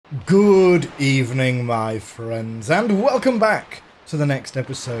Good evening, my friends, and welcome back to the next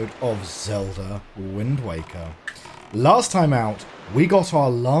episode of Zelda Wind Waker. Last time out, we got our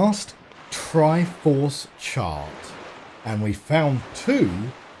last Triforce chart, and we found 2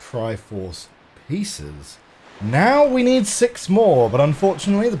 Triforce pieces. Now we need 6 more, but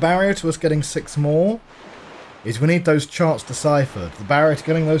unfortunately the barrier to us getting 6 more is we need those charts deciphered. The barrier to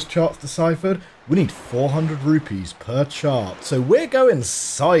getting those charts deciphered, we need 400 rupees per chart. So we're going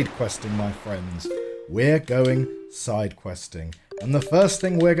side questing, my friends. We're going side questing. And the first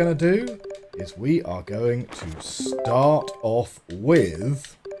thing we're going to do is we are going to start off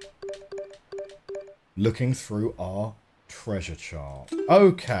with looking through our treasure chart.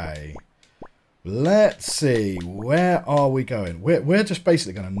 Okay. Let's see. Where are we going? We're just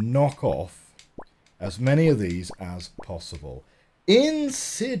basically going to knock off as many of these as possible.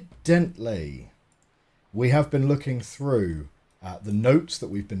 Incidentally, we have been looking through the notes that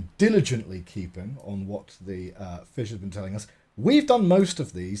we've been diligently keeping on what the fish has been telling us. We've done most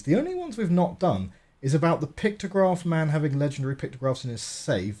of these. The only ones we've not done is about the pictograph man having legendary pictographs in his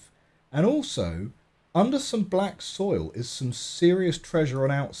safe, and also under some black soil is some serious treasure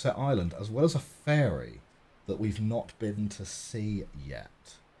on Outset Island, as well as a fairy that we've not been to see yet.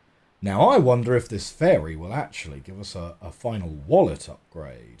 Now, I wonder if this fairy will actually give us a final wallet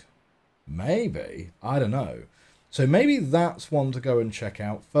upgrade. Maybe. I don't know. So maybe that's one to go and check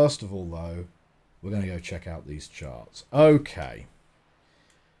out. First of all, though, we're going to go check out these charts. Okay.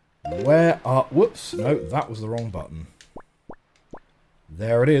 Where are... Whoops. No, that was the wrong button.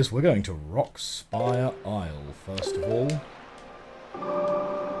 There it is. We're going to Rockspire Isle, first of all.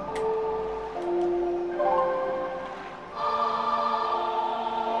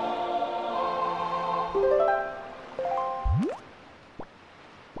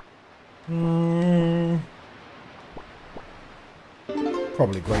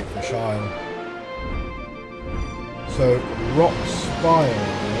 Probably Greatfish Isle. So Rockspire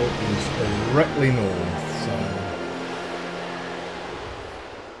is directly north, so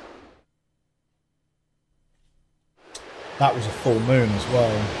that was a full moon as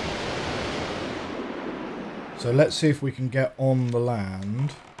well. So let's see if we can get on the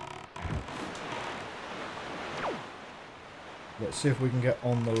land. Let's see if we can get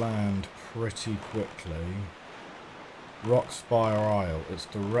on the land pretty quickly. Rockspire Isle, it's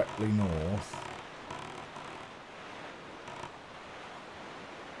directly north.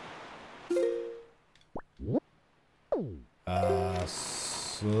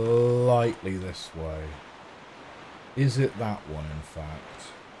 Slightly this way. Is it that one, in fact?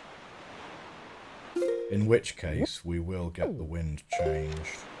 In which case, we will get the wind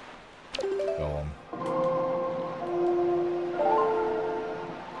changed. Go on.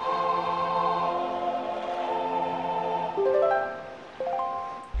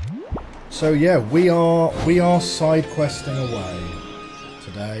 So yeah, we are side questing away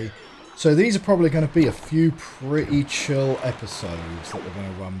today. So these are probably going to be a few pretty chill episodes that we're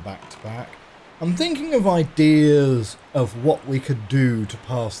going to run back to back. I'm thinking of ideas of what we could do to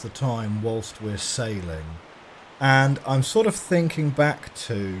pass the time whilst we're sailing. And I'm sort of thinking back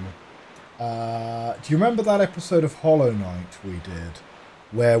to... do you remember that episode of Hollow Knight we did?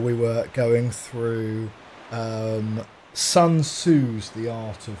 Where we were going through... Sun Tzu's The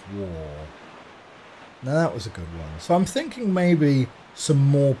Art of War. Now that was a good one. So I'm thinking maybe some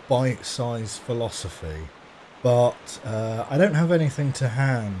more bite-sized philosophy. But I don't have anything to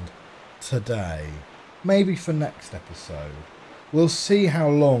hand today. Maybe for next episode. We'll see how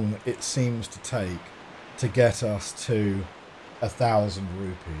long it seems to take to get us to 1,000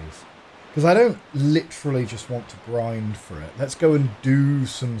 rupees. Because I don't literally just want to grind for it. Let's go and do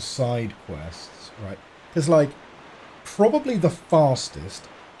some side quests, right? Because, like, probably the fastest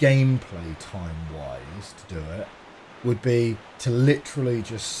gameplay time-wise to do it would be to literally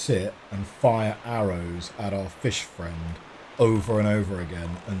just sit and fire arrows at our fish friend over and over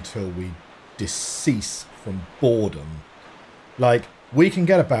again until we decease from boredom. Like, we can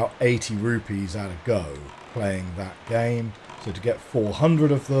get about 80 rupees at a go playing that game, so to get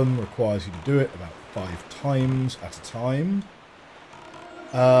 400 of them requires you to do it about 5 times at a time.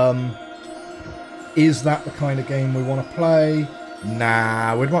 Is that the kind of game we want to play?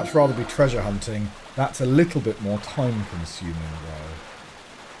 Nah, we'd much rather be treasure hunting. That's a little bit more time consuming though.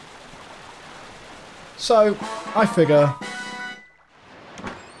 So, I figure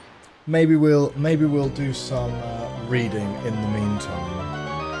maybe we'll do some reading in the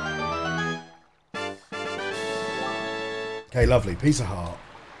meantime. Okay, lovely. Piece of heart.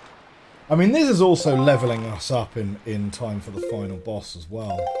 I mean, this is also leveling us up in time for the final boss as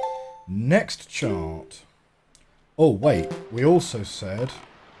well. Next chart. Oh, wait. We also said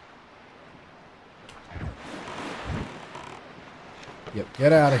Yep,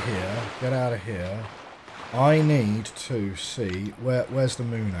 get out of here. Get out of here. I need to see... Where's the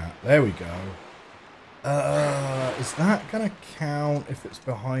moon at? There we go. Is that going to count if it's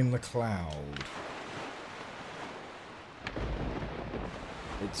behind the cloud?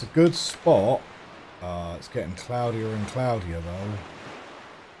 It's a good spot. It's getting cloudier and cloudier, though.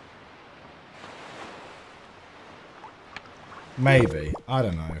 Maybe. I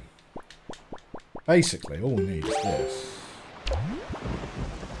don't know. Basically, all we need is this.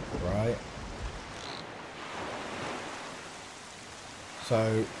 Right.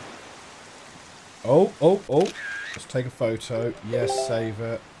 So... Oh. Let's take a photo. Yes, save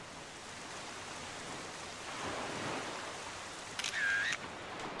it.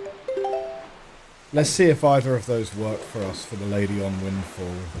 Let's see if either of those work for us for the Lady on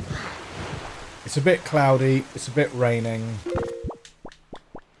Windfall. It's a bit cloudy. It's a bit raining.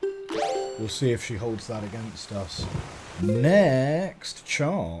 We'll see if she holds that against us. Next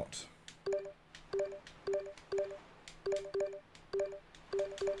chart.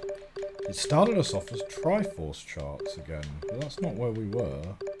 It started us off as Triforce charts again, but that's not where we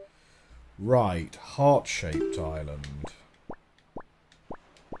were. Right, heart-shaped island.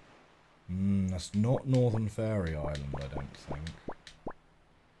 That's not Northern Fairy Island, I don't think.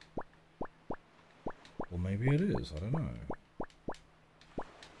 Or maybe it is, I don't know.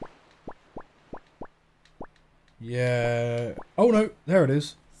 Yeah... Oh no, there it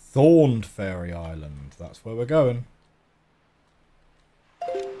is. Thorned Fairy Island. That's where we're going.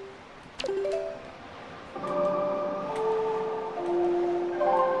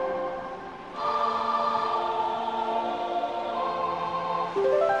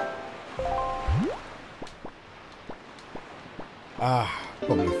 Ah,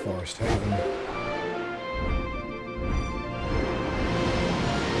 probably Forest Haven.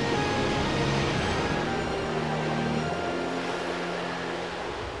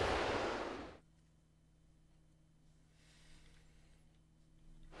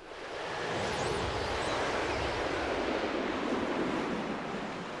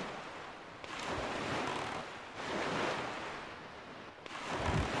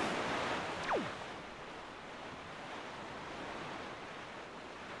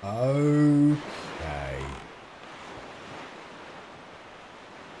 Okay.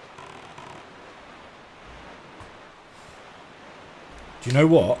 Do you know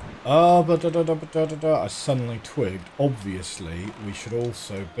what? I suddenly twigged. Obviously, we should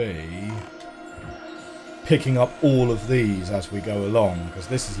also be picking up all of these as we go along, because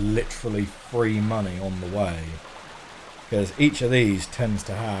this is literally free money on the way. Because each of these tends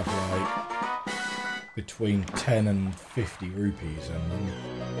to have, like, between 10 and 50 rupees in them.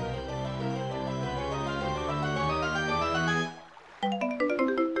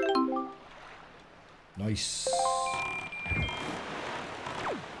 Nice.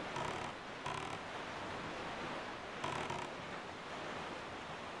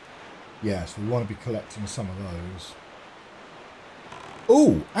 Yes, we want to be collecting some of those.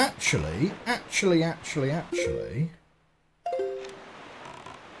 Oh, actually.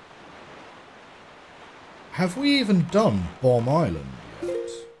 Have we even done Bomb Island yet?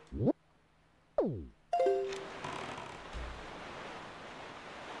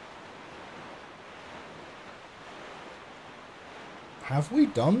 Have we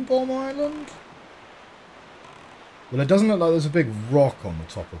done Bomb Island? Well, it doesn't look like there's a big rock on the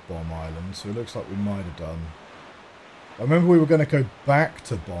top of Bomb Island, so it looks like we might have done. I remember we were going to go back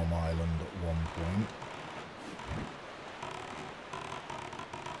to Bomb Island at one point.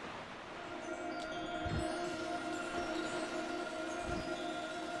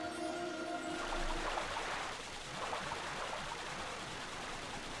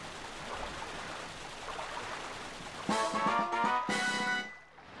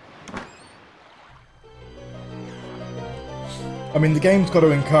 I mean, the game's got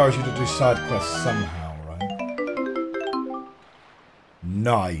to encourage you to do side quests somehow, right?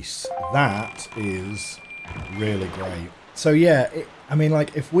 Nice. That is really great. So yeah, I mean,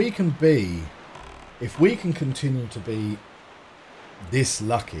 like, if we can continue to be this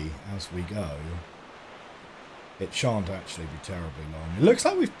lucky as we go, it shan't actually be terribly long. It looks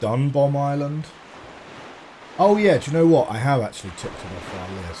like we've done Bomb Island. Oh yeah, do you know what? I have actually ticked it off our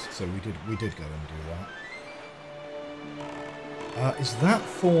list, so we did go and do that. Is that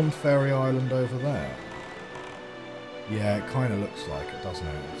Thorn Fairy Island over there? Yeah, it kind of looks like it, doesn't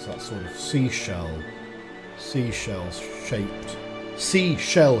it? It's that sort of seashell-shaped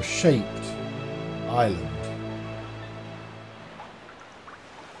island.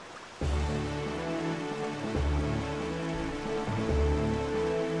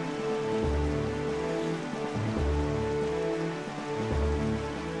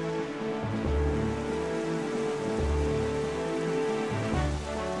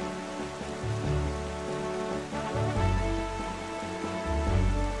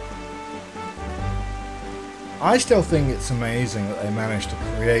 I still think it's amazing that they managed to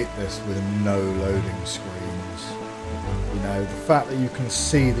create this with no loading screens. You know, the fact that you can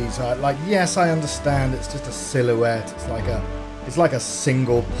see these, like, yes, I understand it's just a silhouette. It's like a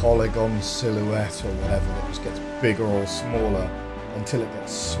single polygon silhouette or whatever that just gets bigger or smaller until it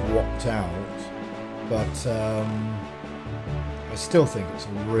gets swapped out. But I still think it's a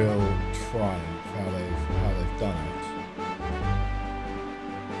real triumph how they've done it.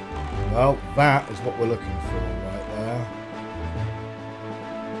 Well, that is what we're looking for right there.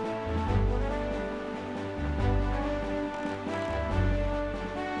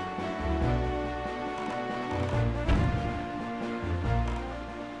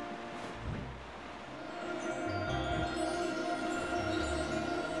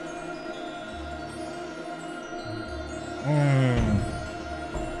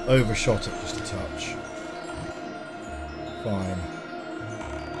 Overshot it just a touch. Fine.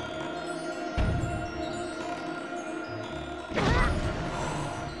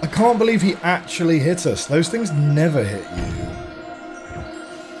 I can't believe he actually hit us. Those things never hit you.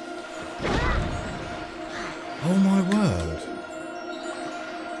 Oh my word.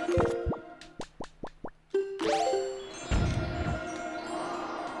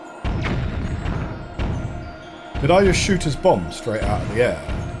 Did I just shoot his bomb straight out of the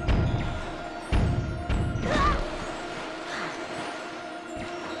air?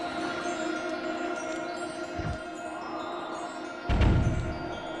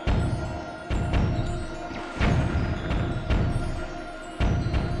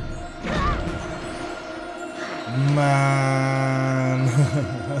 Man.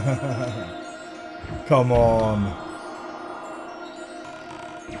 Come on.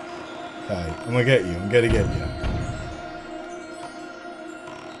 Okay, I'm gonna get you. I'm gonna get you.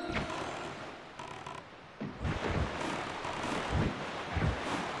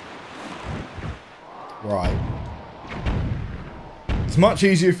 Right. It's much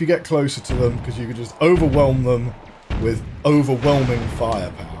easier if you get closer to them because you can just overwhelm them with overwhelming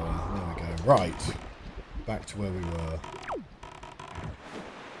firepower. There we go. Right. Back to where we were.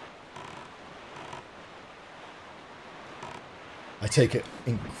 I take it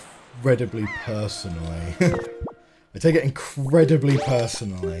incredibly personally. I take it incredibly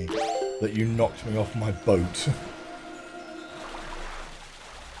personally that you knocked me off my boat.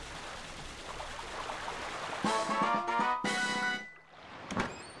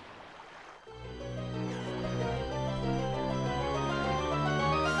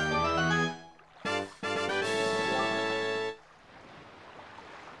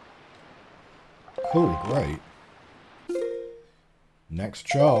 Cool, great. Next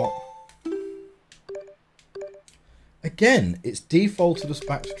chart. Again, it's defaulted us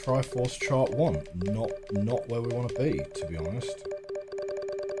back to Triforce Chart 1. Not where we want to be honest.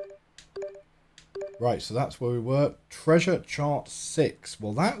 Right, so that's where we were. Treasure Chart 6.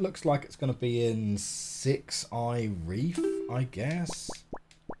 Well, that looks like it's going to be in 6-Eye Reef, I guess.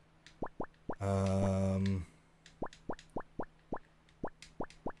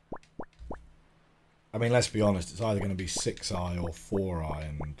 I mean, let's be honest, it's either going to be 6-Eye or 4-Eye,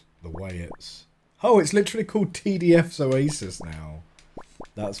 and the way it's... Oh, it's literally called TDF's Oasis now.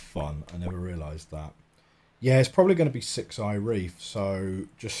 That's fun. I never realised that. Yeah, it's probably going to be 6-Eye Reef, so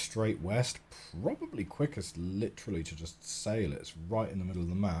just straight west. Probably quickest, literally, to just sail it. It's right in the middle of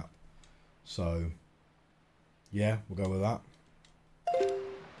the map. So, yeah, we'll go with that.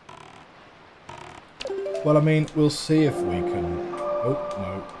 Well, I mean, we'll see if we can... Oh,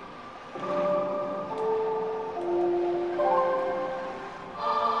 no.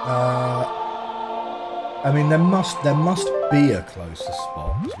 I mean, there must be a closer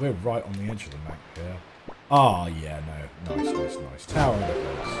spot, because we're right on the edge of the map here. Ah, yeah, no. Nice. Tower of the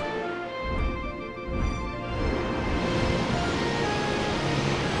Gods.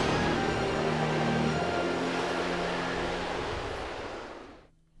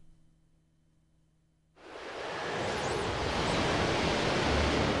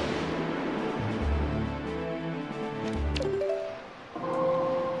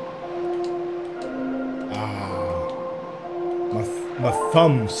 My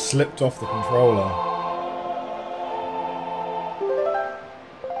thumb slipped off the controller.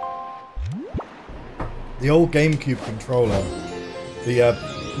 The old GameCube controller,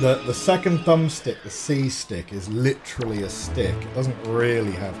 the second thumbstick, the C stick, is literally a stick. It doesn't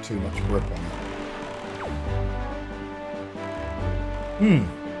really have too much grip on it.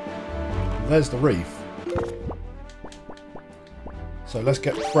 There's the reef. So let's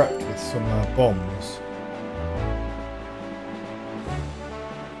get prepped with some bombs.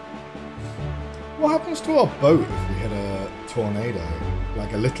 What happens to our boat if we hit a tornado?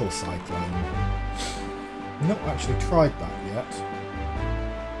 Like a little cyclone? Not actually tried that yet.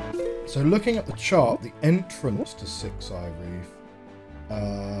 So looking at the chart, the entrance to Six Eye Reef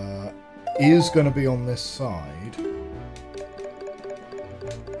is going to be on this side.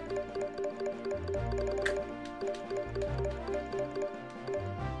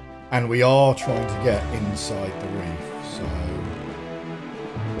 And we are trying to get inside the reef, so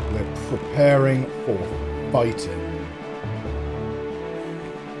we're preparing for fighting.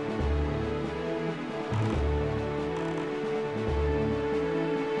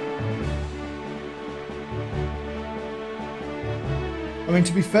 I mean,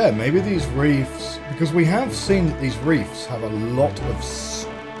 to be fair, maybe these reefs, because we have seen that these reefs have a lot of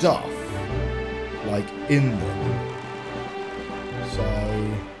stuff, like, in them. So...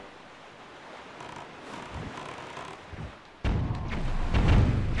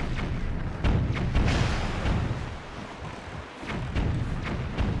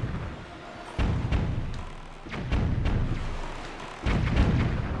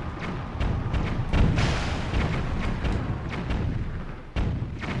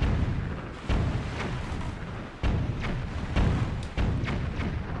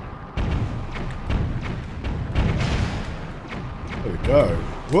 go.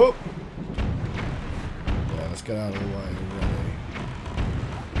 Whoop! Yeah, let's get out of the way already.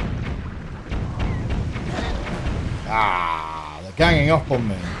 Ah, they're ganging up on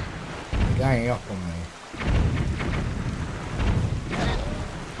me. They're ganging up on me.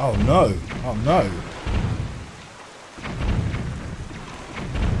 Oh no! Oh no!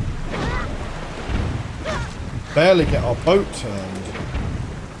 Barely get our boat turned.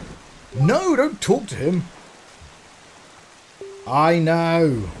 No, don't talk to him. I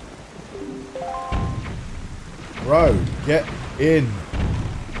know. Bro, get in.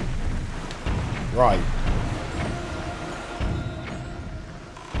 Right.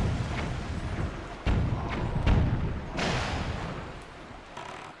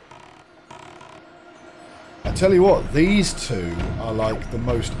 I tell you what, these two are like the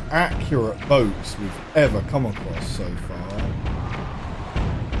most accurate boats we've ever come across so far.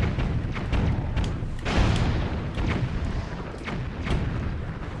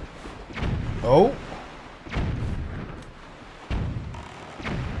 Oh.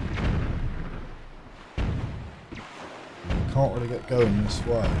 Can't really get going this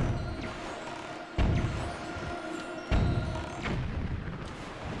way.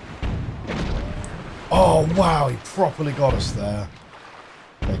 Oh, wow, he properly got us there.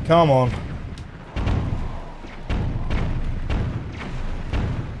 Okay, come on.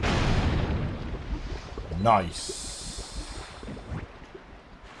 Nice.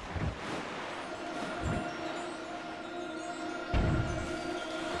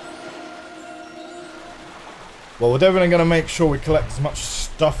 Well, we're definitely going to make sure we collect as much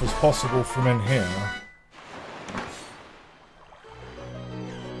stuff as possible from in here.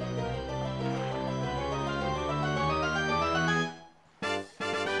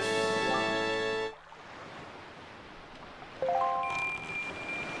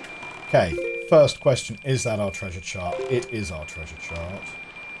 Okay, first question, is that our treasure chart? It is our treasure chart.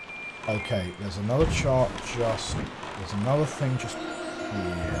 Okay, there's another chart just... There's another thing just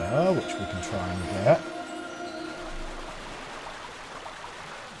here, which we can try and get.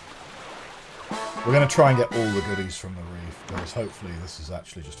 We're going to try and get all the goodies from the reef, because hopefully this is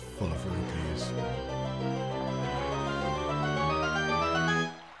actually just full of rupees.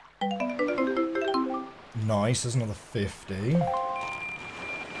 Nice, there's another 50.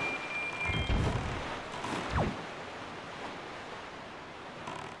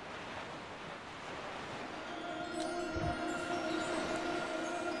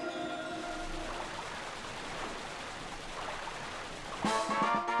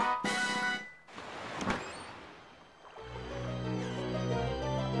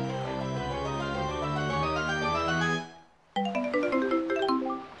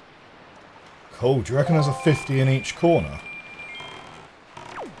 Cool, do you reckon there's a 50 in each corner?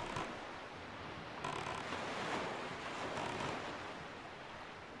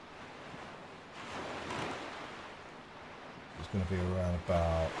 It's going to be around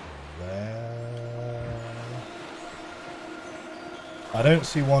about there. I don't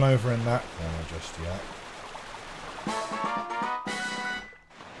see one over in that corner just yet.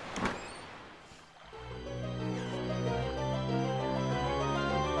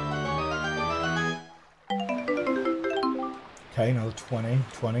 Okay, another 20.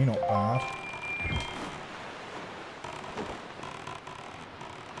 20, not bad.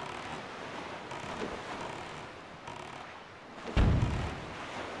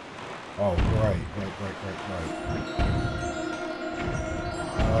 Oh, great, great, great, great, great.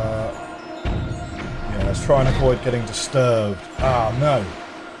 Yeah, Let's try and avoid getting disturbed. Ah, no.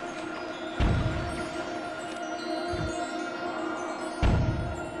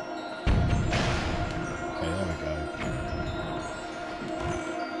 Okay, there we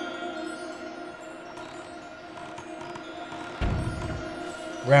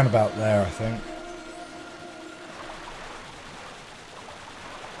go. Round about there, I think.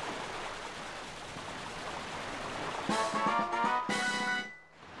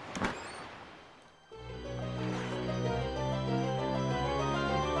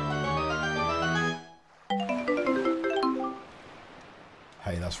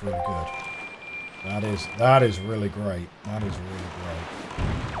 Hey, that's really good. That is really great. That is really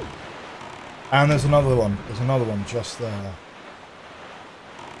great. And there's another one. There's another one just there.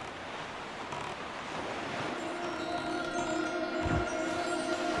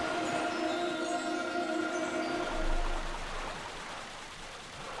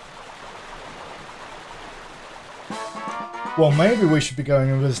 Well, maybe we should be going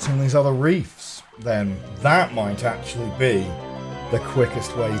and visiting these other reefs, then. That might actually be the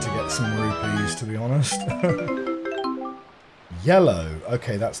quickest way to get some rupees, to be honest. Yellow.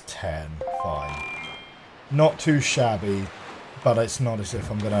 Okay, that's 10. Fine. Not too shabby, but it's not as if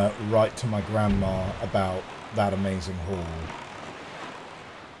I'm going to write to my grandma about that amazing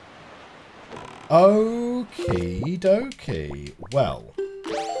haul. Okie dokie. Well.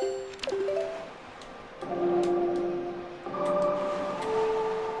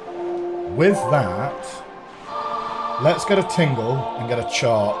 With that, let's get a tingle and get a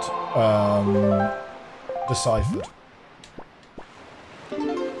chart deciphered.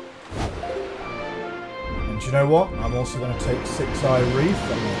 And you know what? I'm also going to take Six Eye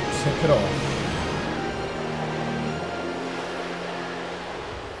Reef and tick it off.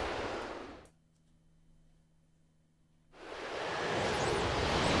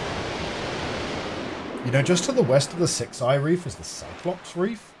 You know, just to the west of the Six Eye Reef is the Cyclops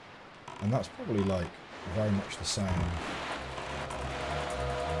Reef. And that's probably, like, very much the same.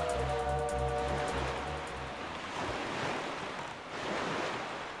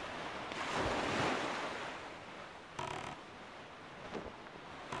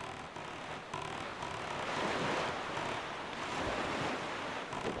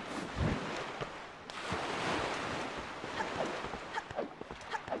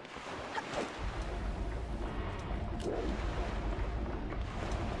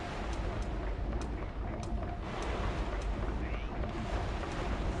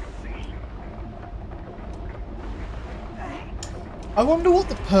 I wonder what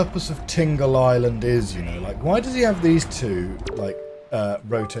the purpose of Tingle Island is, you know, like, why does he have these two, like,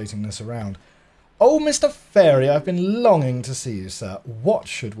 rotating this around? Oh, Mr. Fairy, I've been longing to see you, sir. What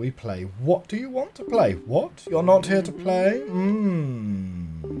should we play? What do you want to play? What? You're not here to play?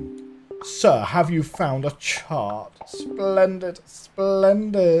 Sir, have you found a chart? Splendid,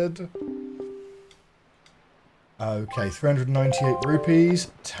 splendid. Okay, 398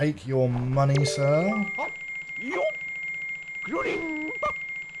 rupees. Take your money, sir.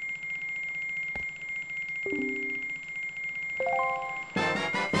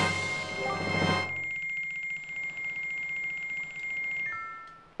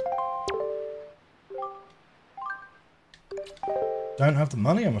 Don't have the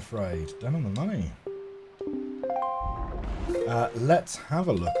money, I'm afraid. Don't have the money. Let's have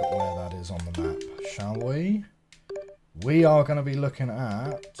a look at where that is on the map, shall we? We are going to be looking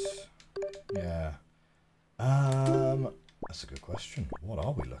at... Yeah. That's a good question. What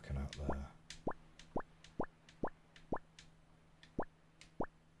are we looking at there?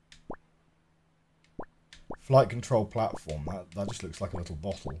 Flight control platform. That just looks like a little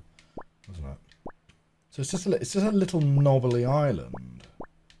bottle, doesn't it? So it's just a little knobbly island.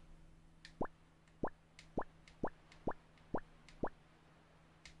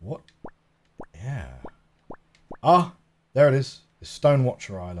 What? Yeah. Ah, there it is. It's Stone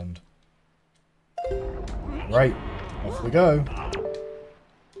Watcher Island. Right, off we go.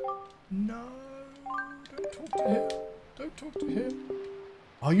 No, don't talk to him. Don't talk to him.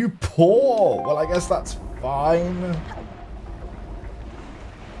 Are you poor? Well, I guess that's fine.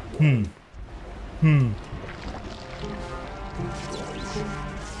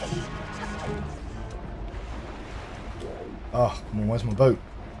 Oh, come on, where's my boat?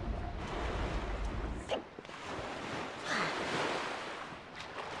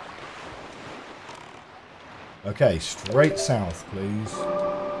 Okay, straight south, please.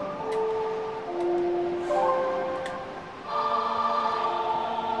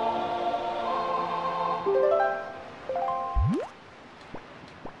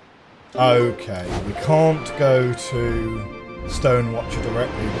 Okay, we can't go to Stone Watcher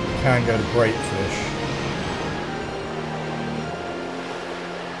directly, but we can go to Great Fish.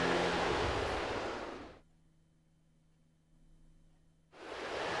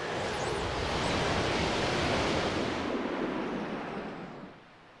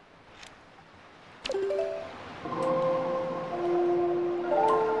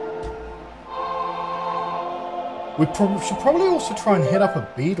 We should probably also try and hit up a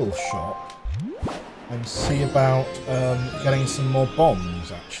beetle shop and see about getting some more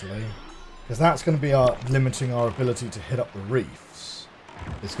bombs, actually. Because that's going to be limiting our ability to hit up the reefs.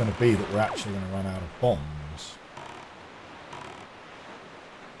 It's going to be that we're actually going to run out of bombs.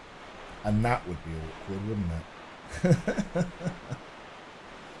 And that would be awkward, wouldn't it?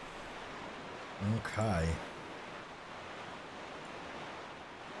 Okay.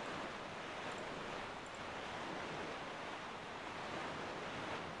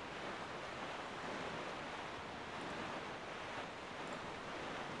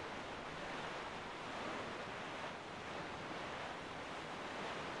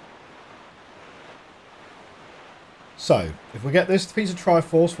 So, if we get this piece of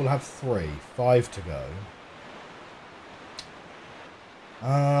Triforce, we'll have 3. 5 to go.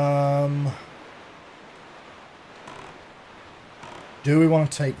 Do we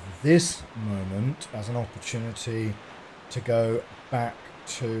want to take this moment as an opportunity to go back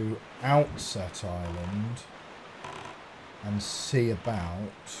to Outset Island and see about...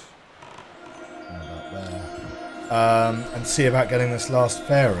 How about there? And see about getting this last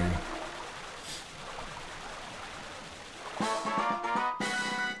fairy.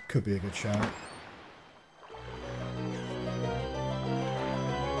 Could be a good shout.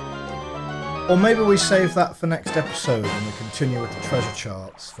 Or maybe we save that for next episode and we continue with the treasure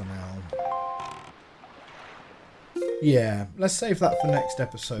charts for now. Yeah, let's save that for next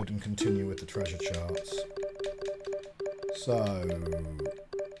episode and continue with the treasure charts. So,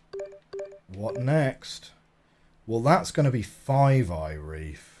 what next? Well, that's going to be Five Eye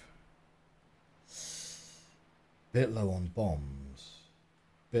Reef. Bit low on bombs.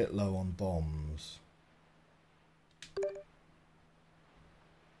 Bit low on bombs.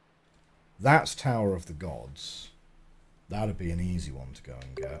 That's Tower of the Gods. That'd be an easy one to go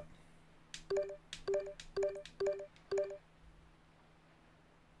and get.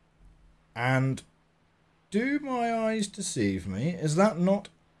 And do my eyes deceive me? Is that not...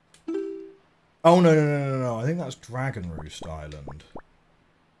 Oh, no. I think that's Dragon Roost Island.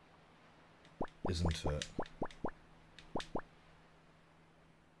 Isn't it?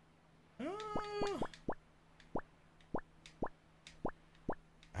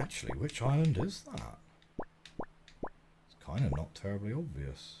 Actually, which island is that? It's kind of not terribly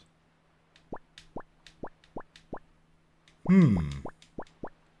obvious.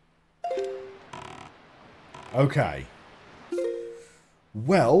 Okay.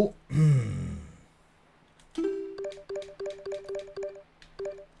 Well...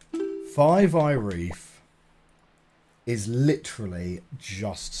 Five Eye Reef is literally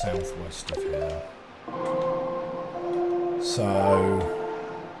just southwest of here. So...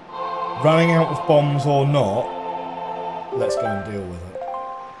 running out of bombs or not, let's go and deal with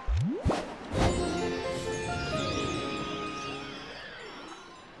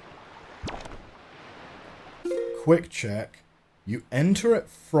it. Quick check. You enter it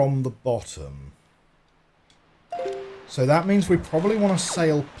from the bottom. So that means we probably want to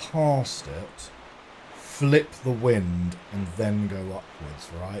sail past it, flip the wind, and then go upwards,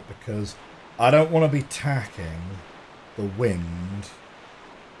 right? Because I don't want to be tacking the wind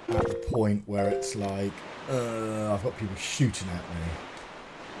at the point where it's like, I've got people shooting at me.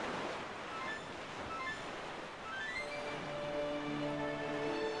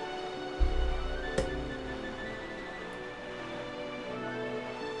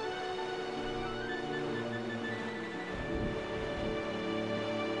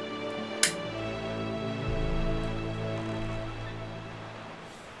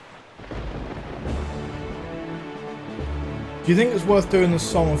 Do you think it's worth doing the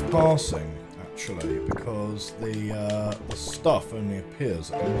Song of Passing, actually? Because the stuff only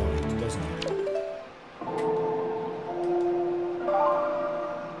appears at night, doesn't it?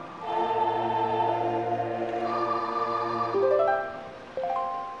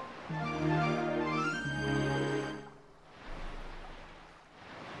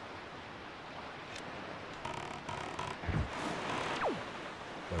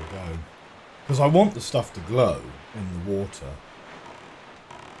 There we go. Because I want the stuff to glow in the water.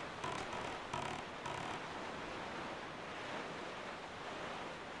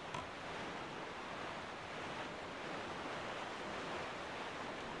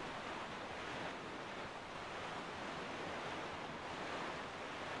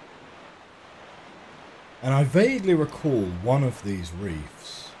 And I vaguely recall one of these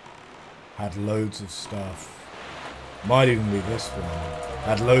reefs had loads of stuff. Might even be this one.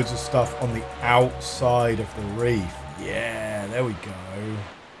 Had loads of stuff on the outside of the reef. Yeah, there we go.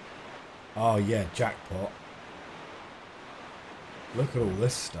 Oh yeah, jackpot. Look at all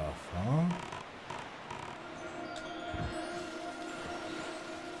this stuff, huh?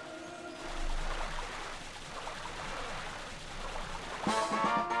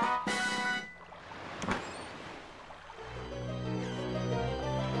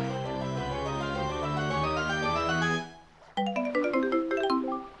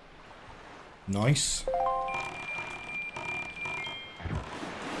 Nice.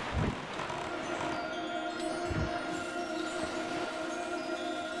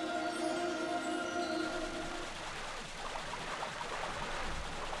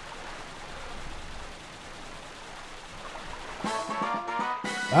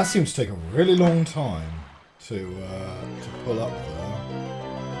 That seems to take a really long time to pull up there.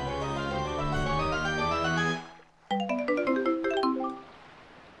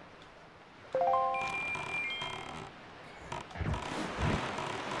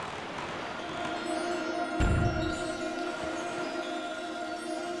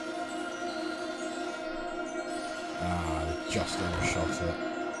 Just overshot it.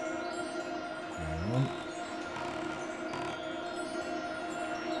 Hang on.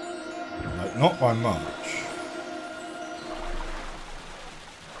 Like, not by much.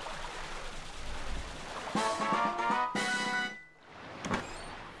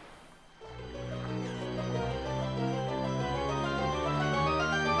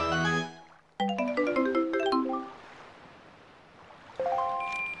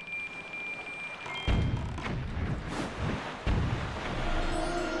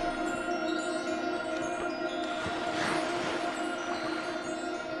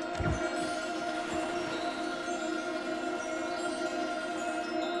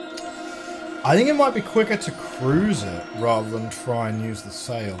 I think it might be quicker to cruise it rather than try and use the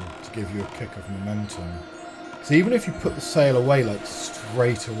sail to give you a kick of momentum. Because even if you put the sail away like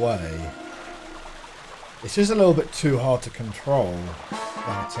straight away, it's just a little bit too hard to control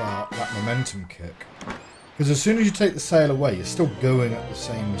that momentum kick. Because as soon as you take the sail away, you're still going at the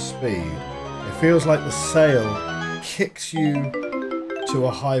same speed. It feels like the sail kicks you to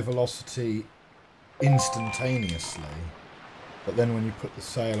a high velocity instantaneously. But then when you put the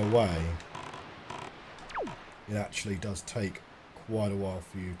sail away, it actually does take quite a while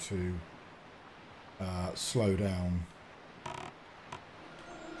for you to slow down.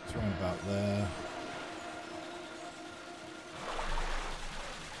 It's around about there.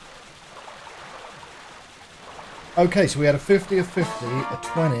 Okay, so we had a 50, a 50, a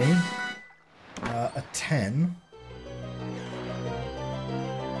 20, a 10.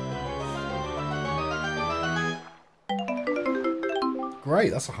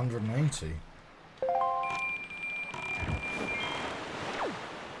 Great, that's 180.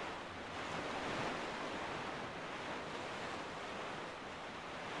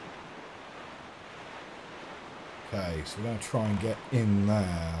 Okay, so we're going to try and get in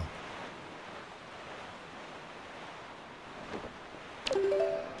there.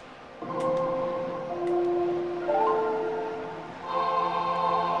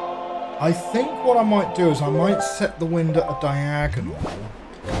 I think what I might do is I might set the wind at a diagonal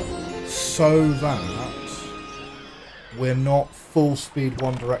so that we're not full speed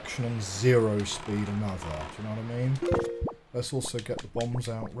one direction and zero speed another. Do you know what I mean? Let's also get the bombs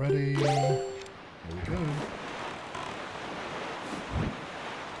out ready. Here we go.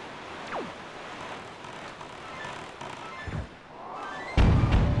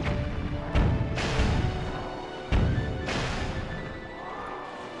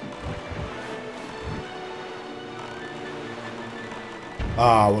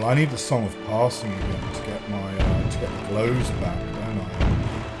 Ah, well, I need the Song of Passing again to get my to get the glows back, don't I?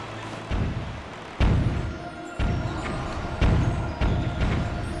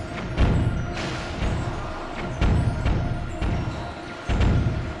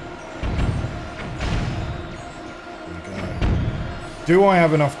 There we go. Do I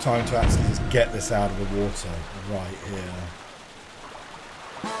have enough time to actually just get this out of the water right here?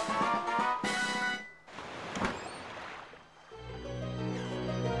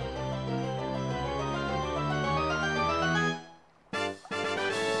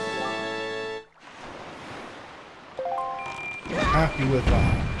 Happy with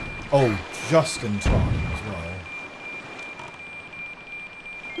that. Oh, just in time as well.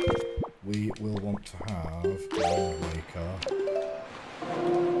 We will want to have a windwaker.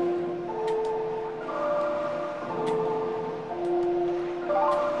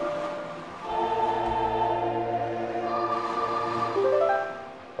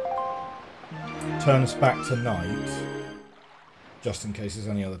 Turn us back to night, just in case there's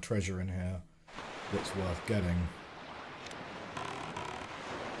any other treasure in here that's worth getting.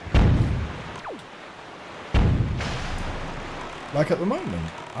 Like at the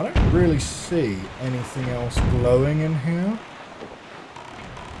moment, I don't really see anything else glowing in here.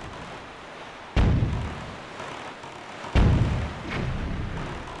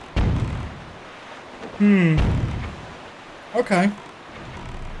 Okay.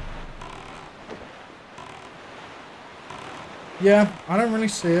 Yeah, I don't really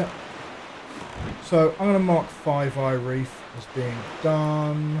see it. So I'm going to mark 5 Eye Reef as being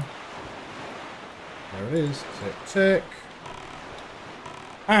done. There it is. Tick, tick.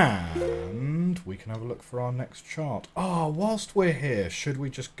 And we can have a look for our next chart. Ah, whilst we're here, should we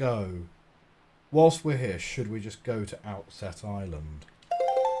just go? Whilst we're here, should we just go to Outset Island?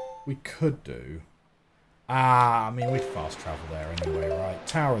 We could do. Ah, I mean, we'd fast travel there anyway, right?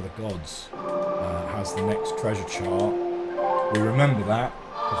 Tower of the Gods has the next treasure chart. We remember that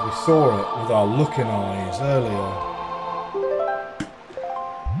because we saw it with our looking eyes earlier.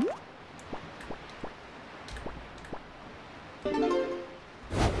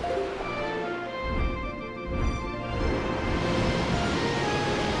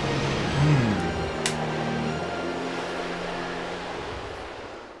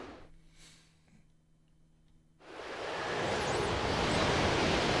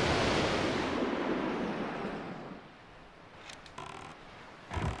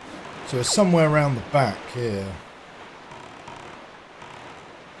 So it's somewhere around the back here.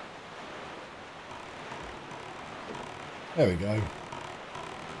 There we go.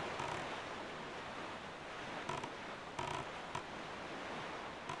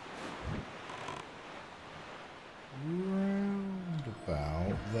 Round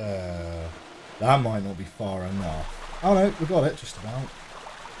about there. That might not be far enough. Oh no, we got it just about.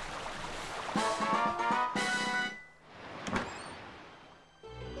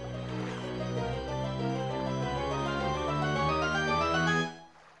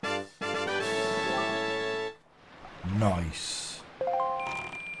 Nice.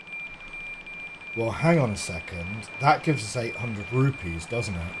 Well, hang on a second. That gives us 800 rupees,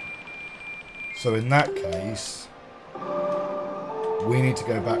 doesn't it? So in that case, we need to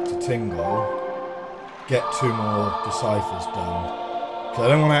go back to Tingle, get 2 more deciphers done. Because I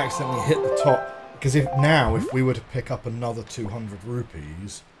don't want to accidentally hit the top. Because if we were to pick up another 200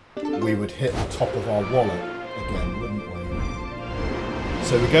 rupees, we would hit the top of our wallet again, wouldn't we?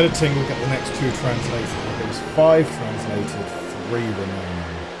 So we go to Tingle, get the next 2 translated. There was 5 translated, 3 remaining.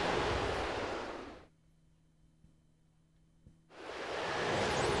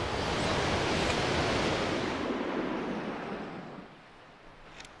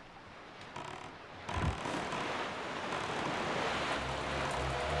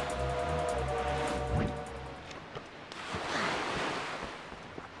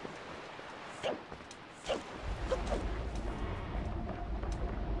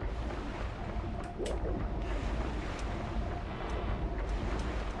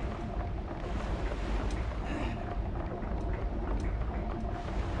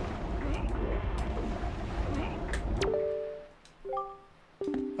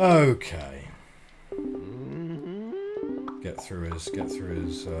 Okay. Get through his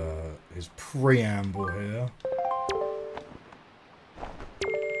preamble here.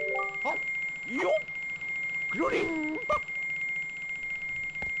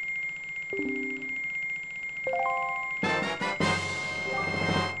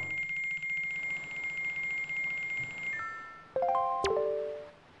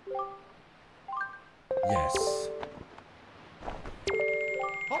 Yes.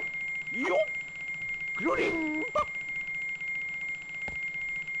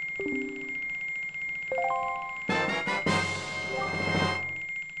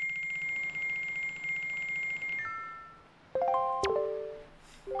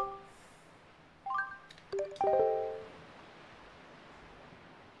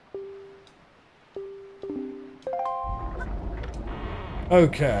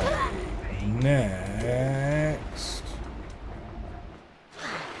 Okay, next.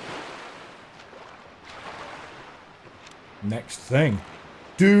 Next thing.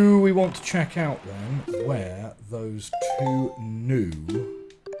 Do we want to check out then where those 2 new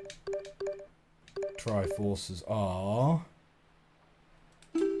Triforces are?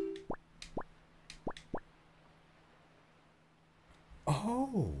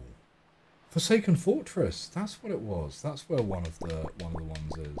 Oh. Forsaken Fortress. That's what it was. That's where one of the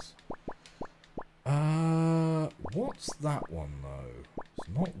ones is. What's that one though? It's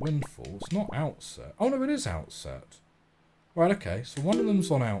not Windfall. It's not Outset. Oh no, it is Outset. Right. Okay. So one of them's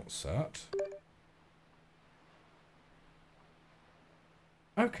on Outset.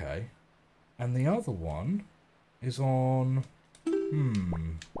 Okay. And the other one is on.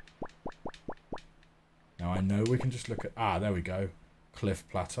 Now I know we can just look at. Ah, there we go. Cliff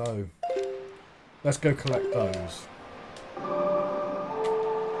Plateau. Let's go collect those.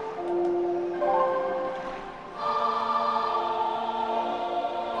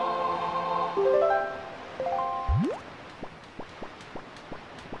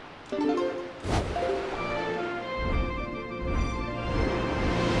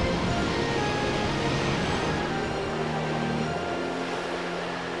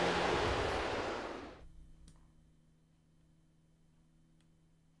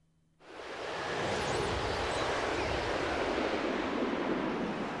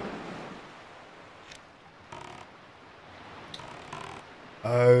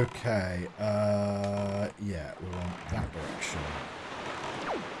 Okay, yeah, we want that direction.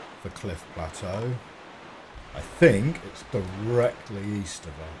 The cliff plateau. I think it's directly east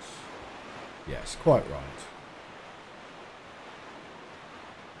of us. Yes, quite right.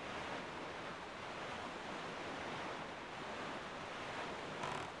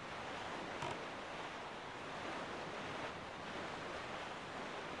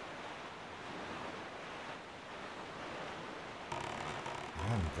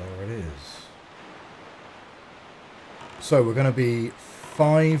 And there it is. So we're going to be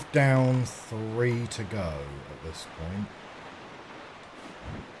 5 down, 3 to go at this point.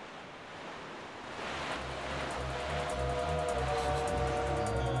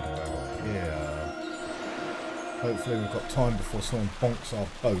 Yeah. Hopefully we've got time before someone bonks our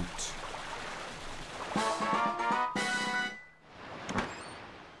boat.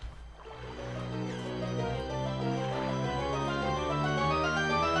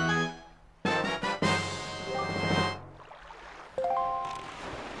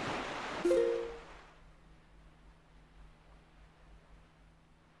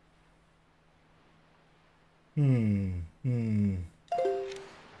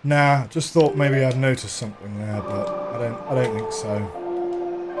 Nah, just thought maybe I'd noticed something there, but I don't think so.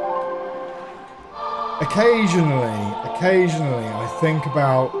 Occasionally I think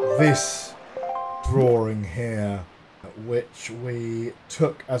about this drawing here, which we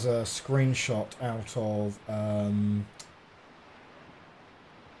took as a screenshot out of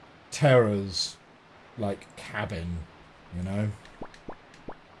Terra's like cabin, you know.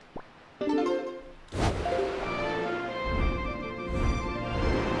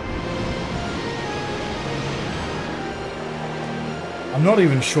 I'm not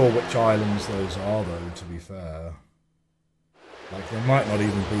even sure which islands those are, though, to be fair. Like, there might not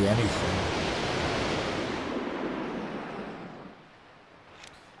even be anything.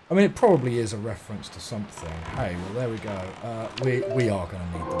 I mean, it probably is a reference to something. Hey, well, there we go. We are going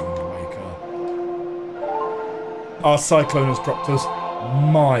to need the windwaker. Our cyclone has dropped us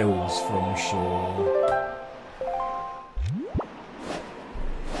miles from shore.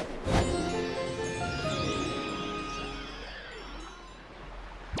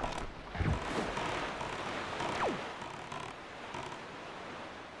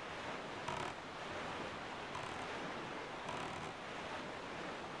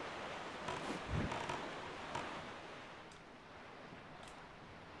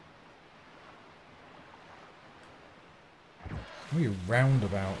 We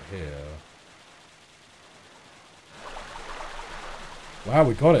roundabout here. Wow,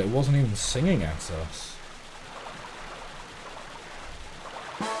 we got it. It wasn't even singing at us.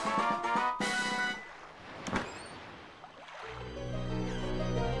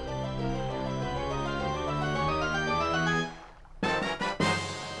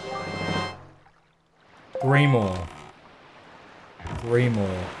 Three more.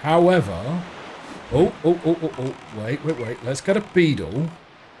 However... Oh, wait. Let's get a beetle.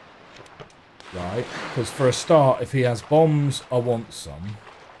 Right, because for a start, if he has bombs, I want some.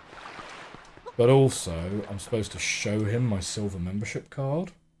 But also, I'm supposed to show him my silver membership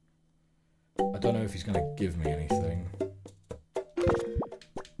card. I don't know if he's going to give me anything.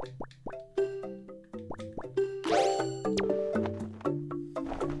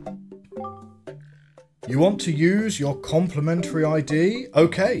 You want to use your complimentary ID?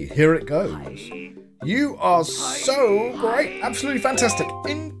 Okay, here it goes. You are so great! Absolutely fantastic!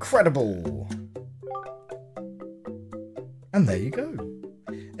 Incredible! And there you go.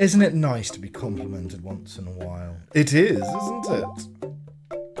 Isn't it nice to be complimented once in a while? It is, isn't it?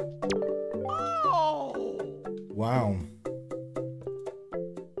 Wow.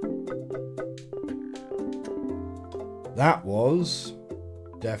 That was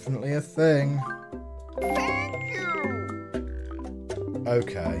definitely a thing. Thank you!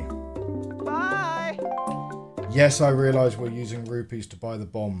 Okay. Bye! Yes, I realise we're using rupees to buy the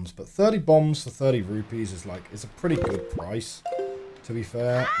bombs, but 30 bombs for 30 rupees is a pretty good price, to be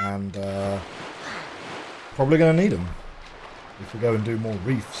fair, and probably going to need them if we go and do more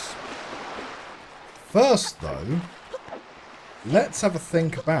reefs. First, though, let's have a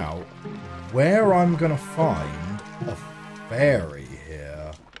think about where I'm going to find a fairy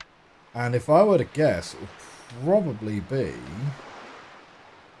here. And if I were to guess, it would probably be...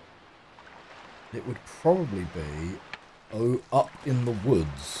 oh, up in the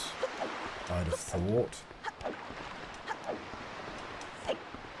woods, I'd have thought.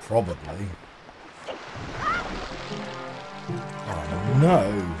 Probably. Oh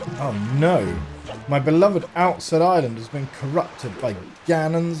no! Oh no! My beloved Outset Island has been corrupted by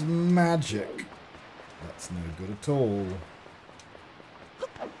Ganon's magic. That's no good at all.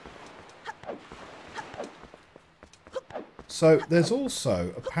 So there's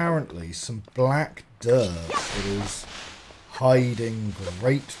also apparently some black dirt that is hiding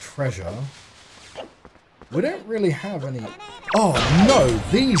great treasure. We don't really have any... Oh no,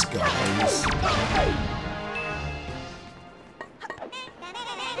 these guys!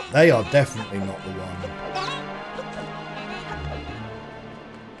 They are definitely not the one.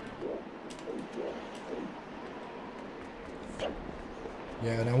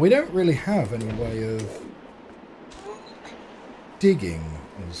 Yeah, now we don't really have any way of digging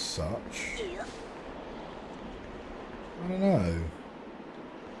as such. I don't know.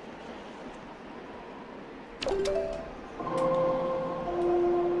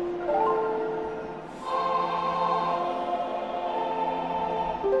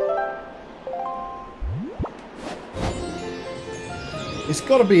 It's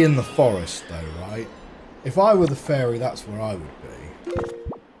got to be in the forest though, right? If I were the fairy, that's where I would be.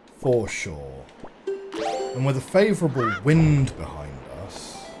 For sure. And with a favourable wind behind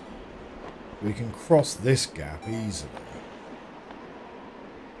us, we can cross this gap easily.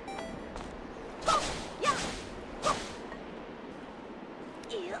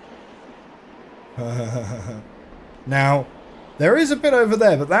 Now, there is a bit over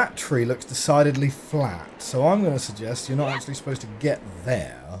there, but that tree looks decidedly flat. So I'm going to suggest you're not actually supposed to get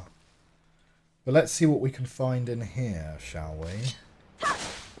there. But let's see what we can find in here, shall we?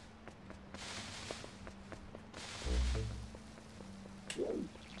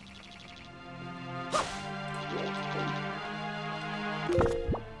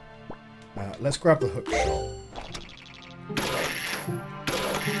 Let's grab the hook shot.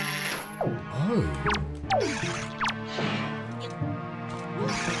 Oh.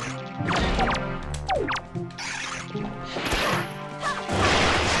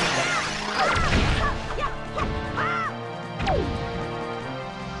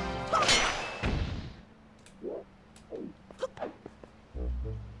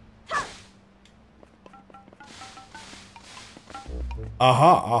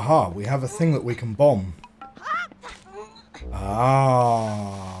 Aha, aha, we have a thing that we can bomb.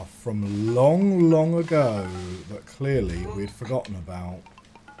 Ah, from long, long ago, that clearly we'd forgotten about.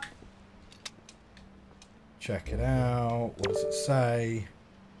 Check it out. What does it say?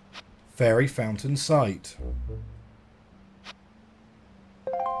 Fairy Fountain Site.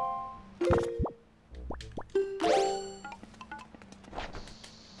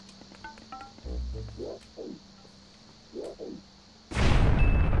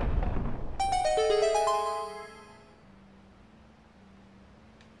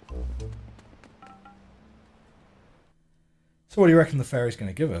 So what do you reckon the fairy's going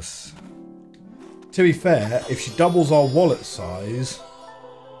to give us? To be fair, if she doubles our wallet size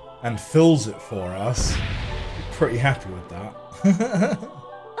and fills it for us, I'm pretty happy with that.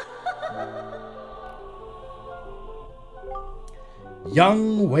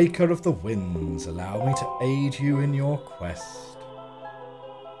 Young Waker of the Winds, allow me to aid you in your quest.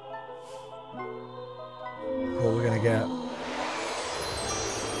 What are we going to get?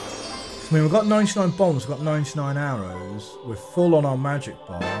 I mean, we've got 99 bombs, we've got 99 arrows. We're full on our magic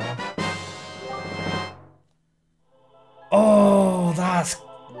bar. Oh,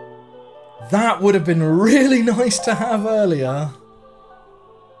 that would have been really nice to have earlier.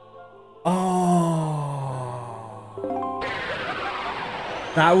 Oh.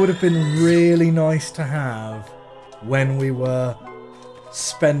 That would have been really nice to have when we were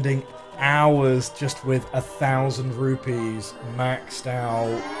spending hours just with 1,000 rupees maxed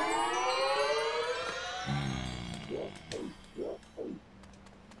out.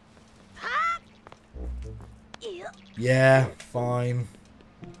 Yeah, fine.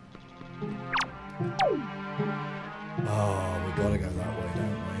 Oh, we gotta go that way,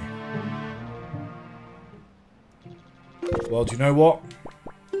 don't we? Well, do you know what?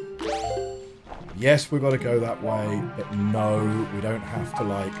 Yes, we gotta go that way, but no, we don't have to,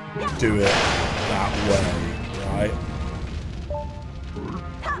 like, do it that way, right?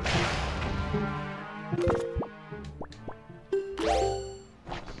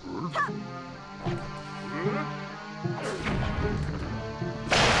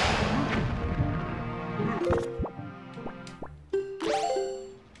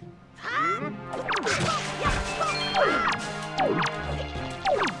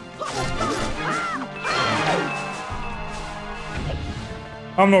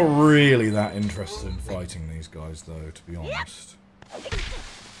 I'm not really that interested in fighting these guys, though, to be honest.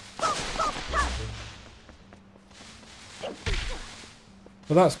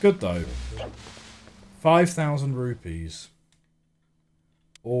 But that's good, though. 5,000 rupees.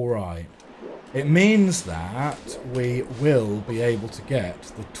 Alright. It means that we will be able to get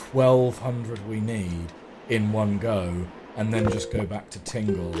the 1,200 we need in one go and then just go back to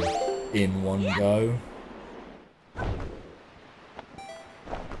Tingle in one go.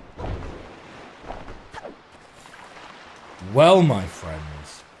 Well, my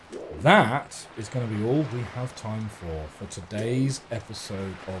friends, that is going to be all we have time for today's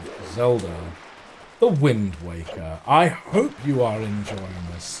episode of Zelda, the Wind Waker. I hope you are enjoying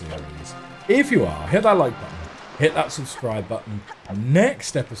this series. If you are, hit that like button, hit that subscribe button.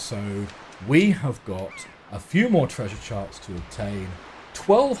 Next episode, we have got a few more treasure charts to obtain.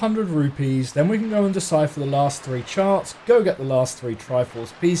 1,200 rupees, then we can go and decipher the last 3 charts, go get the last 3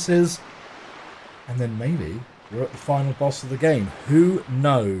 Triforce pieces, and then maybe we're at the final boss of the game. Who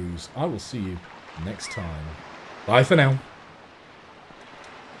knows? I will see you next time. Bye for now.